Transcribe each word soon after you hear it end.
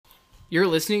You're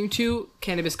listening to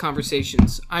Cannabis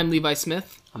Conversations. I'm Levi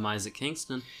Smith. I'm Isaac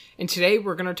Kingston. And today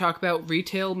we're going to talk about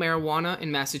retail marijuana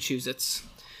in Massachusetts.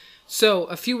 So,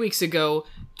 a few weeks ago,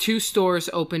 2 stores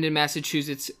opened in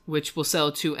Massachusetts which will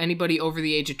sell to anybody over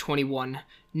the age of 21,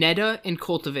 Netta and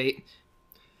Cultivate.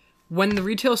 When the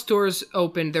retail stores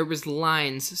opened, there was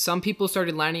lines. Some people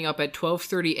started lining up at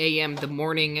 12:30 a.m. the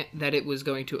morning that it was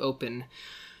going to open.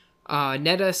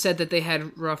 Netta said that they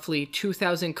had roughly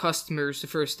 2,000 customers the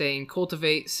first day, and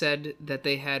Cultivate said that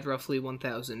they had roughly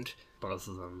 1,000. Both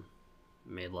of them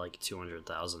made like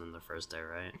 200,000 in the first day,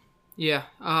 right? Yeah,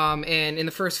 and in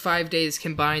the first 5 days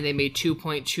combined, they made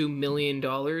 $2.2 million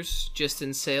just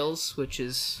in sales, which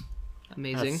is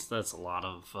amazing. That's a lot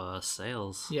of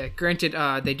sales. Yeah, granted,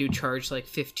 they do charge like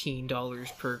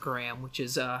 $15 per gram, which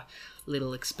is a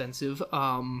little expensive,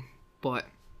 but...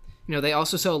 You know, they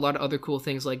also sell a lot of other cool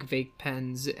things like vape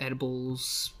pens,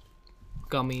 edibles,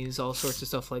 gummies, all sorts of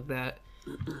stuff like that.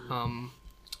 To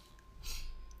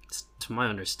my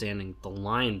understanding, the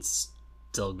line's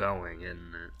still going,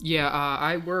 isn't it? Yeah,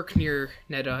 I work near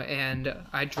Netta, and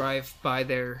I drive by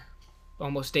there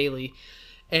almost daily.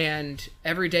 And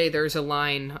every day there's a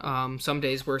line, some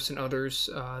days worse than others.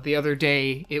 The other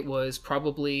day, it was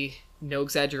probably, no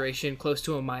exaggeration, close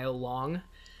to a mile long.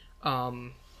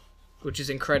 Which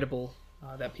is incredible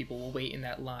that people will wait in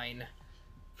that line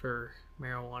for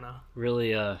marijuana.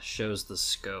 Really shows the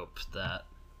scope that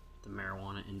the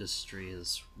marijuana industry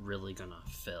is really going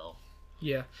to fill.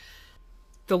 Yeah.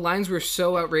 The lines were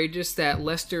so outrageous that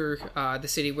Leicester, the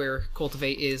city where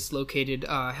Cultivate is located,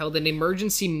 held an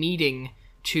emergency meeting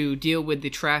to deal with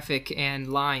the traffic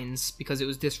and lines because it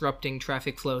was disrupting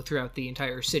traffic flow throughout the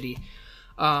entire city.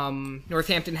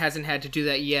 Northampton hasn't had to do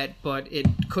that yet, but it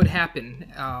could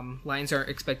happen. Lines aren't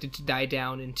expected to die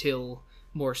down until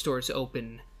more stores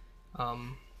open.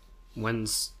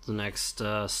 When's the next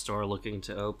store looking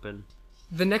to open?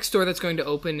 The next store that's going to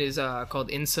open is called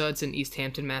INSA. It's in East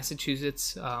Hampton,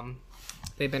 Massachusetts.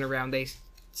 They've been around. They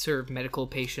serve medical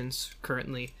patients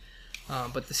currently.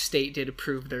 But the state did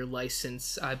approve their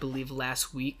license, I believe,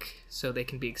 last week, so they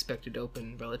can be expected to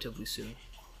open relatively soon.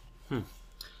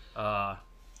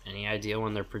 Any idea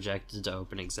when they're projected to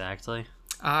open exactly?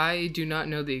 I do not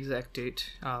know the exact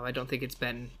date. I don't think it's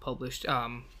been published.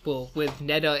 Well, with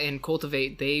Netta and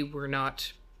Cultivate, they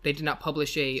did not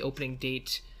publish a opening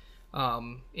date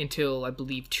until, I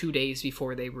believe, 2 days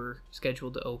before they were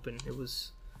scheduled to open. It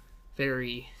was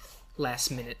very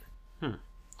last minute.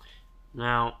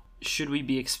 Now, should we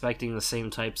be expecting the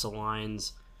same types of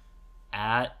lines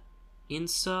at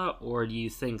INSA, or do you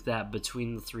think that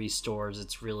between the 3 stores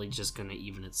it's really just going to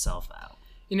even itself out?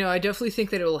 You know, I definitely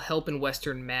think that it will help in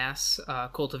Western Mass.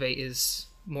 Cultivate is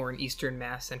more in Eastern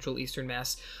Mass, Central Eastern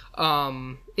Mass.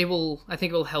 I think it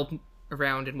will help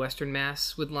around in Western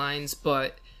Mass with lines,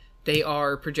 but they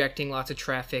are projecting lots of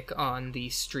traffic on the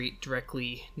street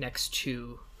directly next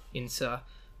to INSA.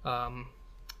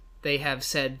 They have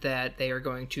said that they are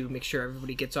going to make sure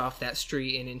everybody gets off that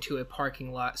street and into a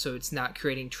parking lot so it's not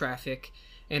creating traffic,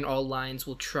 and all lines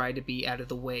will try to be out of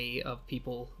the way of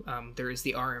people. There is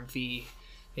the RMV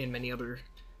and many other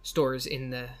stores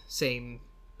in the same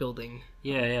building.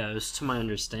 Yeah, it was to my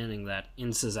understanding that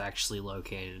INSA is actually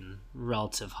located in a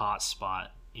relative hot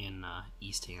spot in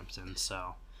East Hampton,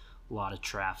 so a lot of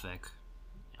traffic,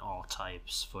 all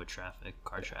types, foot traffic,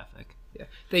 car traffic. Yeah,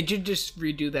 they did just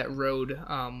redo that road,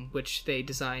 which they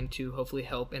designed to hopefully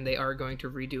help, and they are going to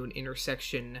redo an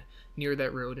intersection near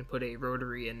that road and put a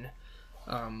rotary in.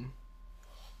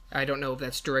 I don't know if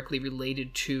that's directly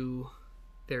related to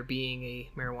there being a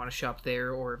marijuana shop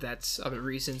there, or if that's other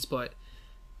reasons, but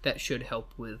that should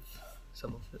help with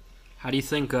some of it. How do you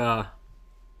think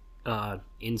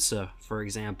INSA, for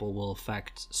example, will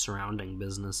affect surrounding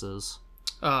businesses?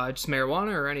 Just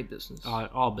marijuana or any business?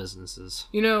 All businesses.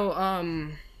 You know,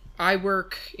 I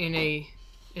work in a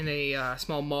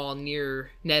small mall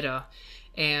near Netta,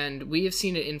 and we have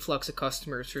seen an influx of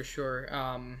customers for sure.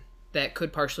 That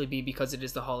could partially be because it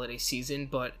is the holiday season,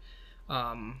 but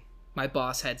my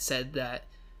boss had said that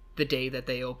the day that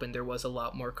they opened, there was a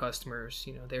lot more customers.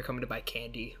 You know, they're coming to buy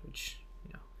candy, which,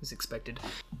 you know, is expected.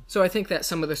 So I think that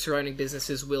some of the surrounding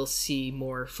businesses will see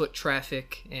more foot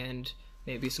traffic and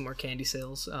maybe some more candy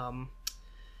sales.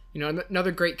 You know,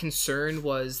 another great concern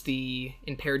was the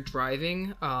impaired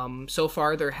driving. So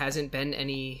far, there hasn't been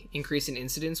any increase in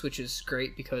incidents, which is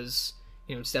great because,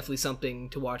 you know, it's definitely something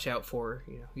to watch out for.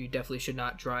 You know, you definitely should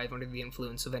not drive under the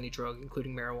influence of any drug,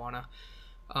 including marijuana.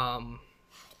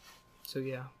 So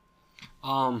yeah.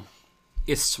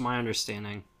 It's to my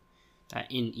understanding that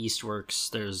in Eastworks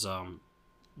there's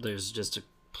just a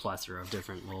plethora of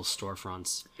different little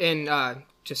storefronts. And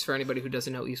just for anybody who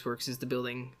doesn't know, Eastworks is the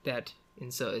building that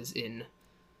INSA is in.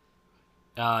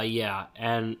 Yeah,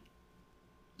 and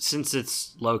since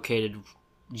it's located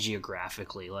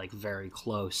geographically, like, very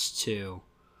close to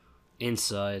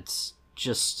INSA, it's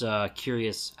just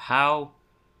curious how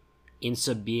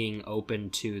INSA being open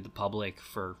to the public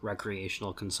for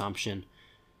recreational consumption,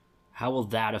 how will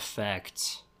that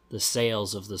affect the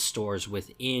sales of the stores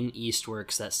within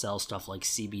Eastworks that sell stuff like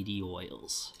CBD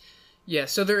oils? Yeah,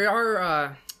 so there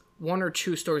are one or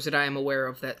two stores that I am aware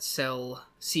of that sell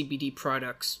CBD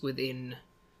products within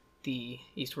the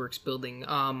Eastworks building.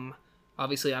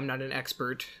 Obviously, I'm not an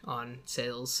expert on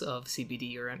sales of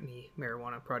CBD or any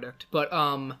marijuana product, but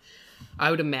I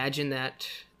would imagine that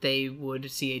they would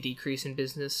see a decrease in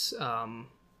business,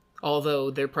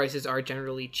 although their prices are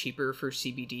generally cheaper for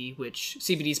CBD, which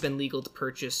CBD's been legal to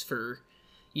purchase for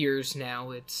years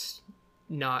now. It's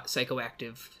not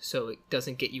psychoactive, so it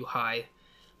doesn't get you high,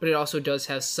 but it also does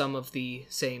have some of the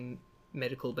same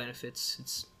medical benefits.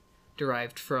 It's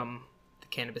derived from the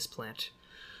cannabis plant.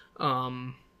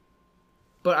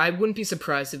 But I wouldn't be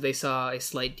surprised if they saw a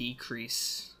slight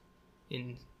decrease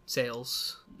in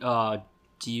sales.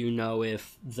 Do you know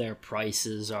if their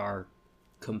prices are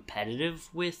competitive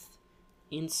with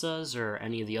INSA's or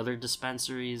any of the other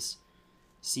dispensaries'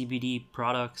 CBD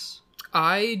products?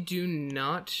 I do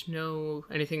not know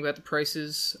anything about the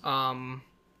prices. I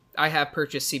have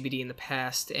purchased CBD in the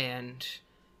past, and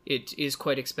it is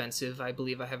quite expensive. I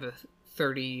believe I have a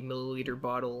 30 milliliter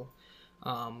bottle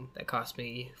that cost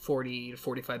me $40 to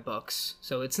 $45,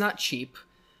 so it's not cheap.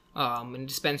 And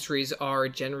dispensaries are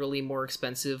generally more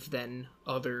expensive than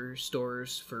other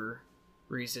stores for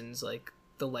reasons like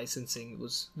the licensing. It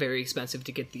was very expensive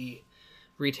to get the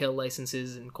retail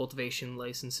licenses and cultivation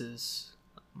licenses,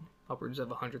 upwards of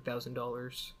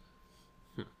 $100,000.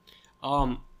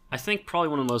 I think probably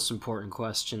one of the most important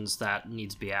questions that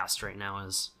needs to be asked right now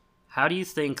is, how do you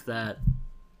think that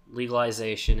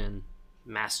legalization in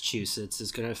Massachusetts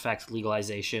is going to affect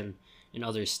legalization in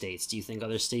other states? Do you think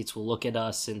other states will look at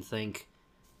us and think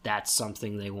that's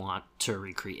something they want to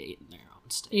recreate in their own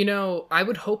state? You know, I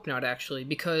would hope not, actually,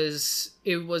 because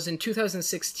it was in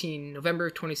 2016, November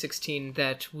 2016,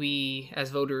 that we, as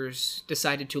voters,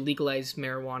 decided to legalize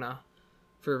marijuana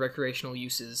for recreational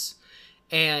uses.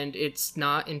 And it's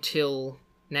not until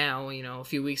now, a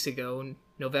few weeks ago,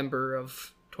 November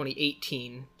of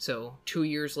 2018, so 2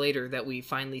 years later, that we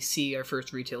finally see our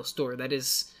first retail store. That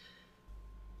is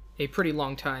a pretty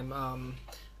long time.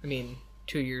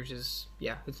 2 years is,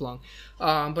 it's long.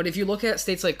 But if you look at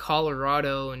states like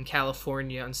Colorado and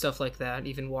California and stuff like that,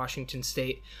 even Washington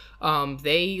State,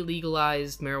 they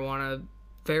legalized marijuana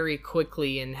very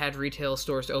quickly and had retail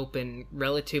stores open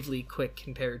relatively quick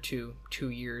compared to 2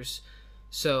 years.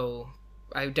 So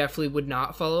I definitely would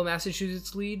not follow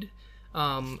Massachusetts' lead.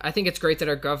 I think it's great that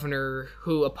our governor,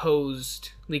 who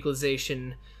opposed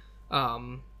legalization,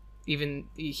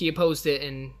 he opposed it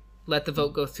and let the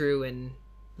vote go through and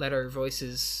let our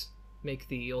voices make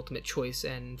the ultimate choice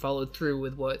and followed through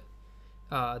with what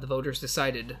the voters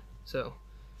decided. So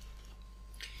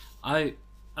I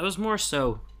was more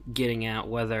so getting at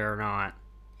whether or not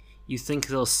you think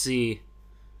they'll see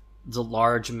the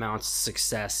large amounts of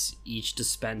success each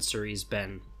dispensary's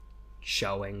been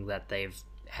showing that they've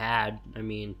had.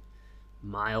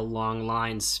 Mile-long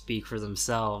lines speak for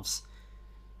themselves.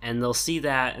 And they'll see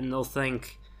that and they'll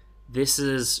think, this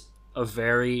is a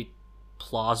very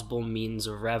plausible means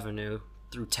of revenue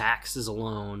through taxes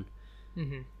alone.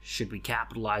 Mm-hmm. Should we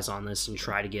capitalize on this and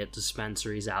try to get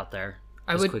dispensaries out there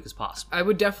as quick as possible? I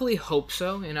would definitely hope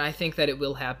so, and I think that it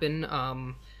will happen.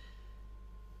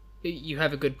 You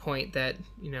have a good point that,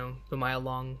 the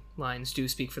mile-long lines do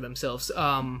speak for themselves.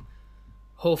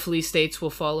 Hopefully states will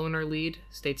follow in our lead.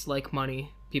 States like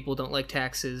money. People don't like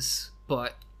taxes,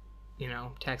 but,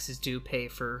 taxes do pay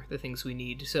for the things we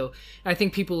need. So I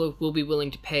think people will be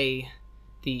willing to pay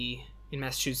in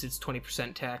Massachusetts,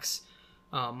 20% tax,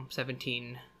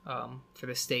 17% for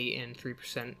the state, and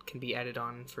 3% can be added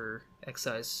on for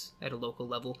excise at a local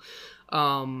level.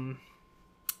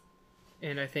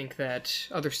 And I think that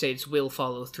other states will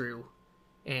follow through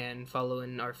and follow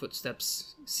in our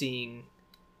footsteps, seeing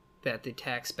that the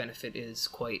tax benefit is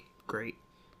quite great.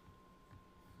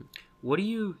 What do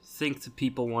you think the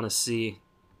people want to see,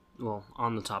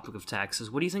 on the topic of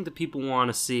taxes, what do you think the people want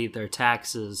to see their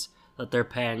taxes that they're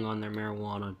paying on their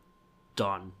marijuana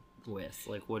done with?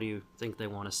 What do you think they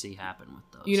want to see happen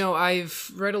with those?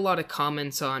 I've read a lot of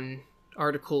comments on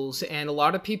articles, and a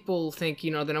lot of people think, the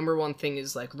number one thing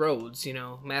is roads.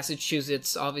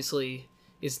 Massachusetts obviously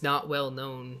is not well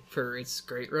known for its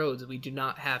great roads. We do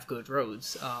not have good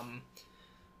roads.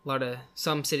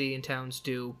 some city and towns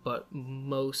do, but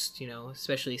most,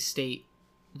 especially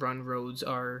state-run roads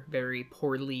are very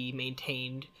poorly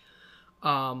maintained.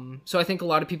 So I think a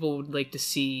lot of people would like to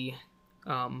see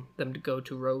them to go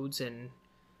to roads and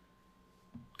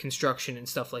construction and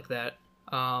stuff like that.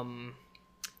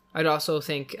 I'd also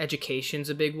think education's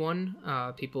a big one.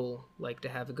 People like to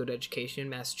have a good education.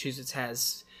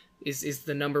 Massachusetts is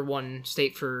the number one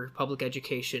state for public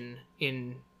education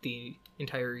in the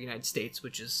entire United States,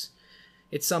 which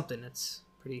it's something. It's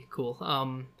pretty cool.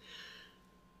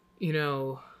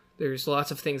 There's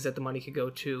lots of things that the money could go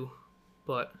to,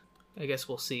 but I guess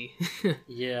we'll see.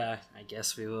 Yeah, I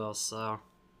guess we will. So,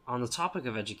 on the topic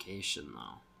of education,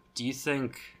 though, do you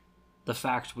think the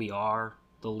fact we are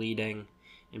the leading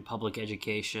in public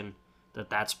education,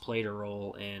 that's played a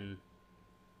role in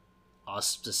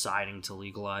us deciding to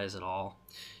legalize it all?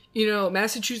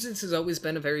 Massachusetts has always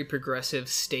been a very progressive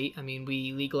state. I mean,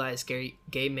 we legalized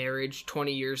gay marriage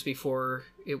 20 years before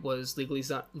it was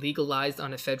legalized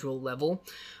on a federal level.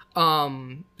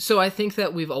 So I think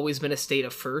that we've always been a state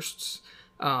of firsts,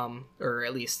 or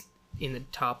at least in the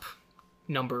top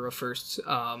number of firsts,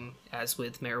 as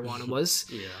with marijuana was.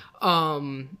 Yeah.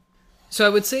 So I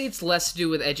would say it's less to do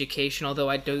with education, although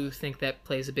I do think that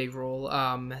plays a big role.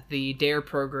 The DARE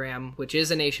program, which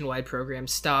is a nationwide program,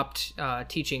 stopped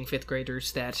teaching fifth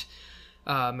graders that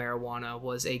marijuana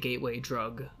was a gateway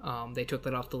drug. They took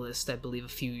that off the list, I believe, a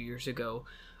few years ago.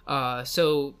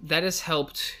 So that has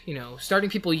helped, starting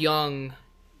people young,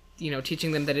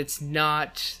 teaching them that it's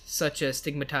not such a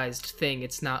stigmatized thing.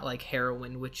 It's not like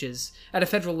heroin, which is, at a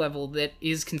federal level, that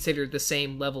is considered the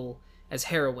same level as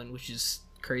heroin, which is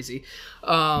crazy.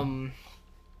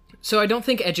 So I don't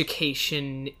think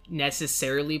education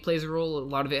necessarily plays a role. A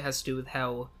lot of it has to do with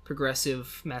how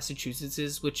progressive Massachusetts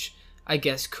is, which I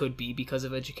guess could be because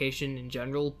of education in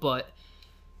general, but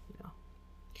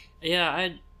Yeah,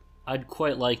 I'd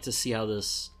quite like to see how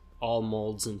this all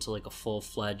molds into like a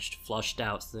full-fledged, flushed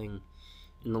out thing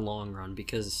in the long run,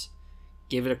 because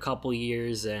give it a couple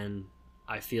years and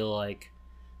I feel like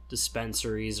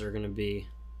dispensaries are going to be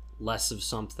less of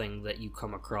something that you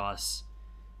come across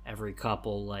every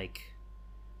couple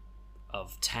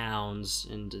of towns,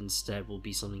 and instead will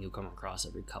be something you come across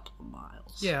every couple of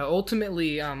miles. Yeah,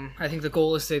 ultimately, I think the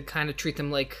goal is to kind of treat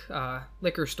them like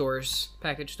liquor stores,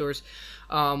 package stores,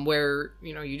 where,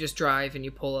 you just drive and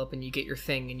you pull up and you get your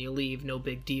thing and you leave, no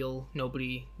big deal.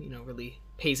 Nobody, really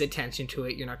pays attention to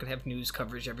it. You're not going to have news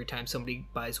coverage every time somebody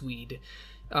buys weed.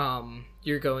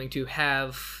 You're going to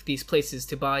have these places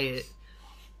to buy it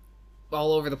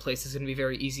all over the place. Is going to be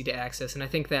very easy to access, and I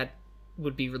think that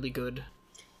would be really good.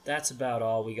 That's about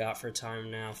all we got for time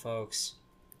now, folks.